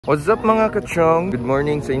What's up mga ka-chong? Good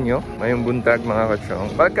morning sa inyo. Mayong buntag mga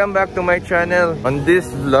ka-chong. Welcome back to my channel. On this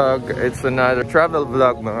vlog, it's another travel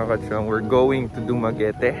vlog mga ka-chong. We're going to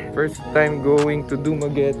Dumaguete. First time going to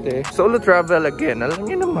Dumaguete. Solo travel again. Alam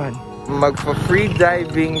niyo naman. Magpa-free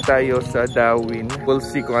diving tayo sa Dawin. We'll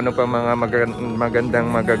see kung ano pa mga magandang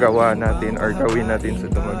magagawa natin or gawin natin sa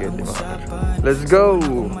Dumaguete mga ka-chong. Let's go!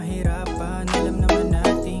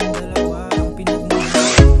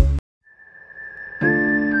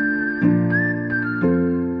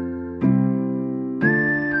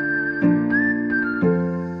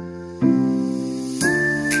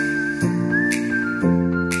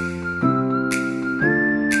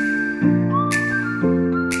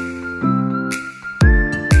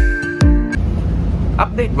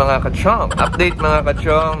 Update mga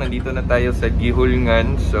ka-chong, nandito na tayo sa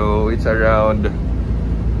Gihulngan. So it's around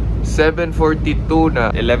 7:42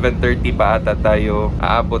 na, 11:30 pa ata tayo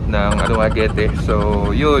aabot ng Dumaguete. So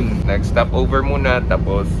yun, nag-stop over muna,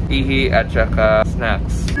 tapos ihi at saka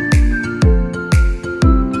snacks.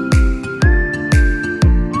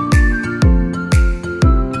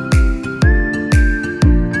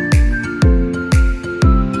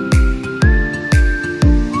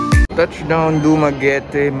 Touchdown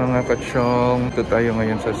Dumaguete mga ka-chong. Ito tayo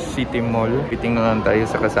ngayon sa City Mall. Titingnan tayo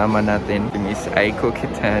sa kasama natin, si Miss Aiko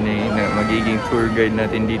Kitani, na magiging tour guide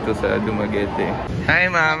natin dito sa Dumaguete. Hi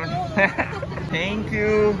ma'am! Thank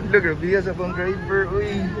you! Look, Rabia sa pang driver.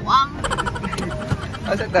 Uy! Buang!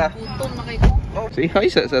 Asa ka? Putom na kayo. Oh, say hi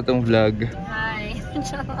sa atong vlog. Hi!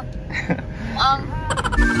 Buang!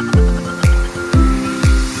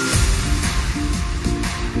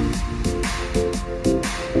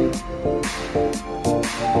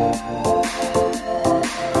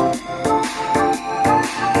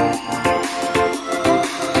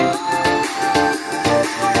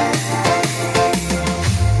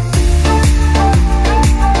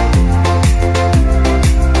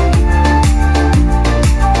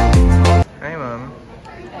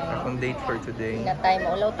 For today. Na tayo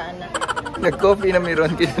maulaw na. Nag-coffee na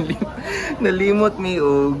meron nalimot mi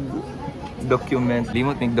og document.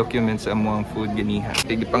 Limot mi document sa among food ganiha.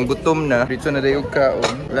 Sige pang gutom na. Dito na dayo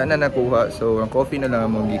kaon. Wala na nakuha. So ang coffee na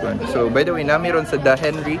lang among gikuan. So by the way, na meron sa The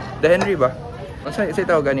Henry. The Henry ba? Unsa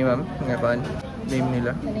tawag gani ma'am? Nga kuan name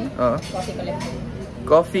nila? Oo. Coffee Collective.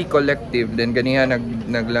 Coffee Collective. Then ganiha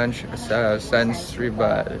nag-lunch sa Sans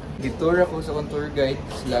Rival. Dito ako sa tour guide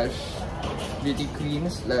 / beauty queen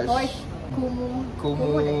 /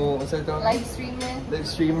 Kumu live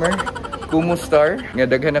streamer Kumu star nga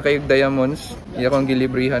daghan na kayog diamonds. Iya kong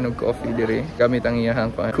gilibrihan og coffee dire gamit ang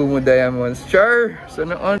iyahang Kumu diamonds. Char! So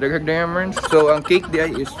noon daghang diamonds. So ang cake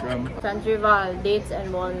di is from Sans Rival, dates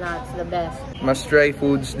and walnuts, the best. Must try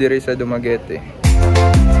foods dire sa Dumaguete.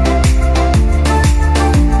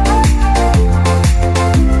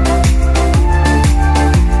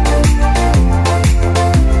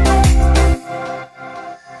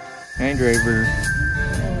 Hi driver.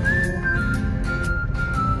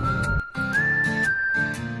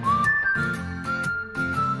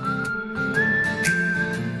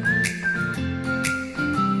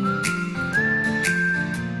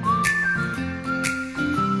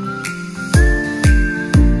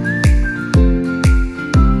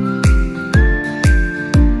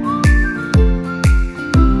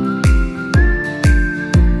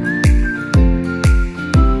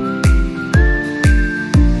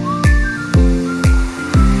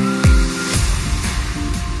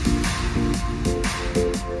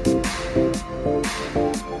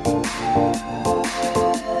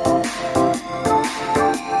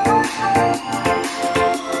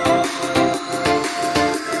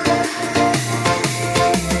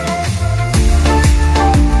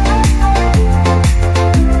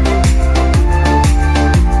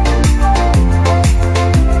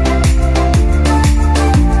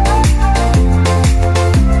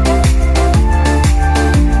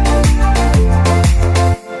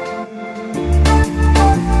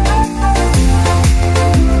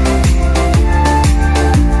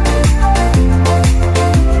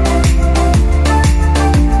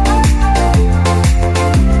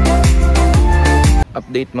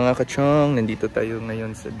 Update mga ka-chong, nandito tayo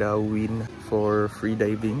ngayon sa Dawin for free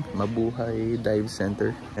diving, Mabuhay Dive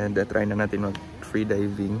Center, and try na natin mag free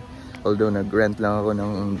diving, although nag-rent lang ako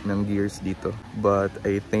ng gears dito, but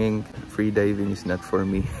I think free diving is not for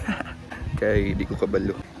me. Kaya di ko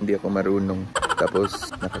kabalo, hindi ako marunong,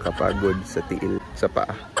 tapos nakakapagod sa tiil, sa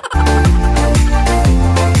paa.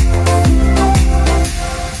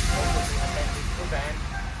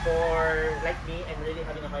 For like me, I'm really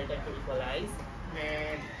having a hard time to equalize,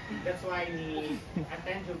 and that's That's why we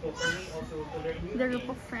attend to me also to learn new The group things,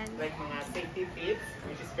 of friends. like mga safety tips,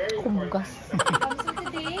 which is very important. So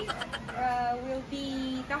today, we'll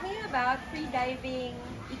be talking about free diving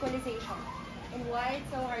equalization and why it's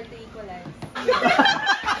so hard to equalize.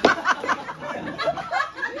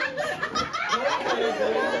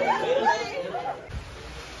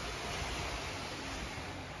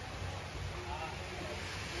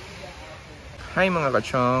 Hi mga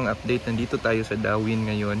ka-chong! Update, nandito tayo sa Dawin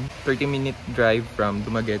ngayon. 30-minute drive from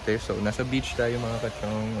Dumaguete. So, nasa beach tayo mga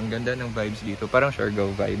ka-chong. Ang ganda ng vibes dito. Parang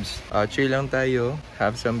Siargao vibes. Chill lang tayo.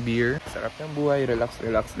 Have some beer. Sarap ng buhay. Relax,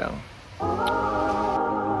 relax lang.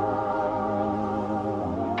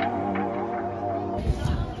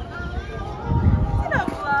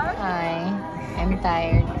 Hi, I'm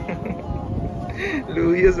tired.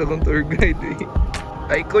 Luyas akong tour guide eh.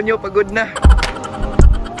 Ay ko nyo, pagod na!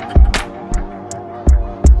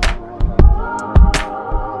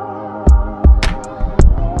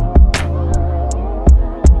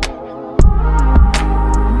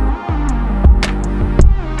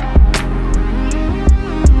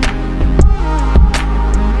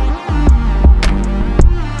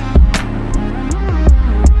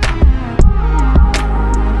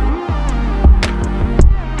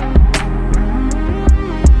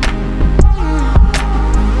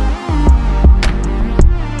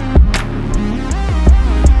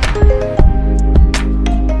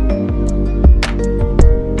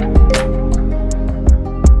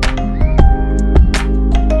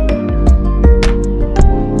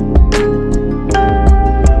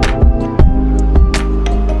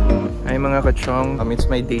 It's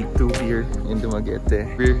my day 2 here in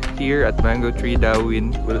Dumaguete. We're here at Mango Tree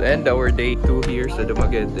Dawin. We'll end our day 2 here sa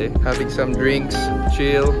Dumaguete. Having some drinks,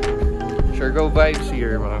 chill. Siargao vibes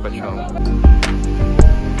here mga ka-chong.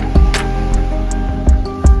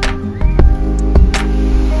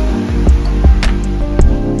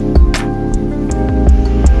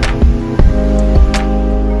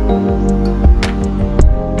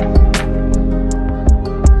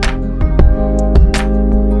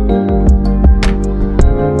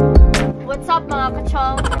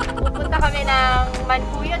 Pupunta kami ng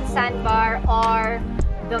Manjuyod Sandbar or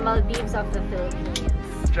the Maldives of the Philippines.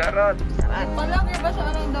 Charot! Palagi ba siya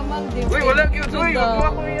ng the Maldives? Uy, wala cute! Uy, wag mo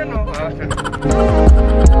ako yan o!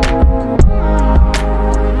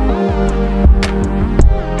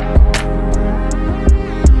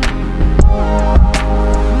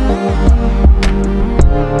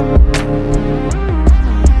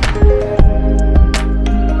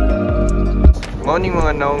 Morning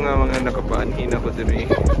mga naong nga mga nakapaanhin ako din eh.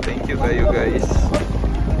 Thank you kayo guys.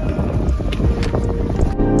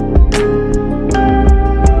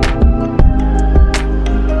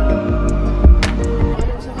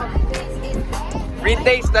 Free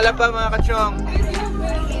taste tala pa mga ka-chong.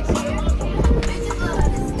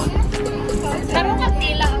 Sarong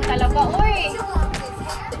katila ang talaba, uy!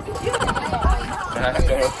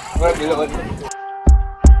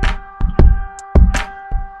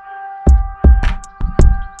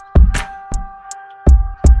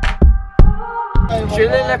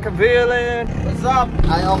 Chilling like a villain. What's up?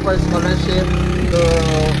 I offer scholarship to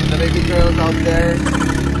the baby girls out there.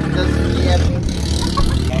 Just me and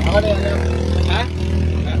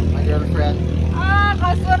my girlfriend.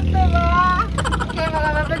 Kaswerte ba? Okay, mga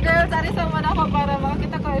baby girls, ari sa man ako para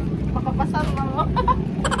makakita ko makapasal mo.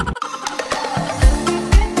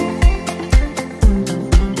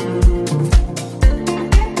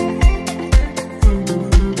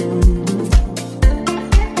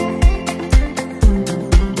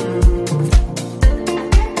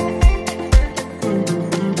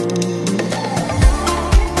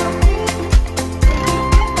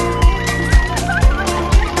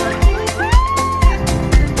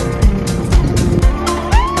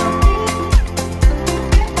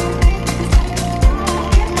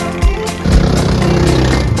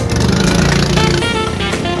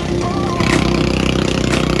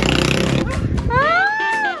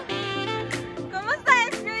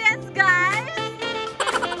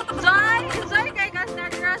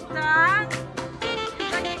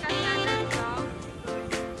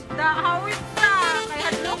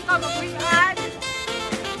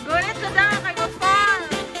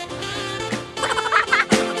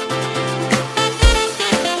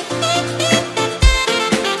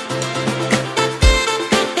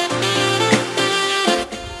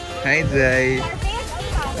 Hi Zay!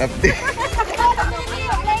 Update!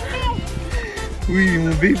 Uy,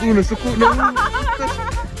 yung babe ko nasuko na mo!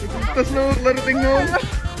 Nagpuntas na mo, klarating na mo!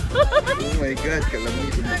 Oh my god, kalami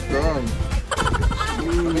sa butong!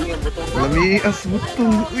 Kalami as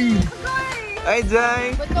butong! Uy! Hi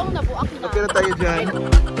Zay! Butong na buak na. Okay na tayo dyan!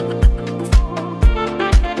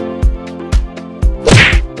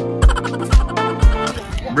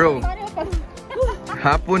 Bro,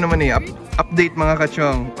 hapon naman eh. Update mga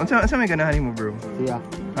ka-chong. Saan may ganahan mo, bro? Siya.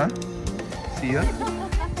 Ha? Siya?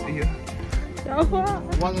 Siya?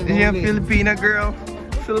 One and Is she a only. Filipina girl?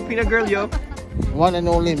 Filipina girl, yo. One and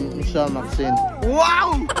only Michelle Maxine.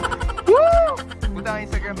 Wow! Woo! Punta ang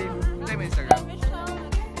Instagram, babe. Punta mo Instagram.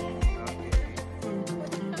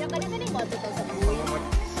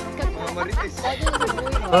 Mga marites.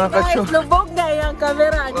 Mga ka-chong. Lubog na yung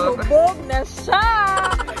camera. Lubog na siya.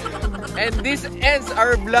 And this ends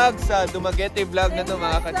our vlog sa Dumaguete vlog na to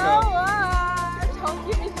mga ka-chong. Hope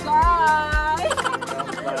you enjoy.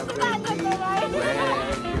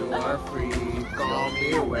 When you are free, call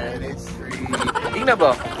me when it's free. Tingnan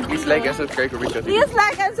ba? Please like and subscribe to Richard. Please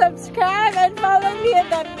like and subscribe and follow me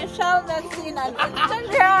at Michelle Maxine on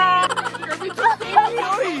Instagram.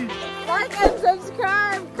 Like and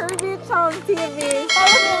subscribe, Kirby Chong TV.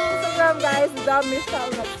 Follow me on Instagram, guys, the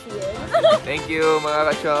Michelle Maxine. Thank you mga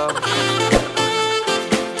ka-chong.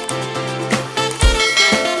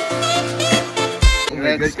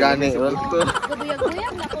 Let's go.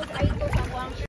 Gabuyag-buyag na ko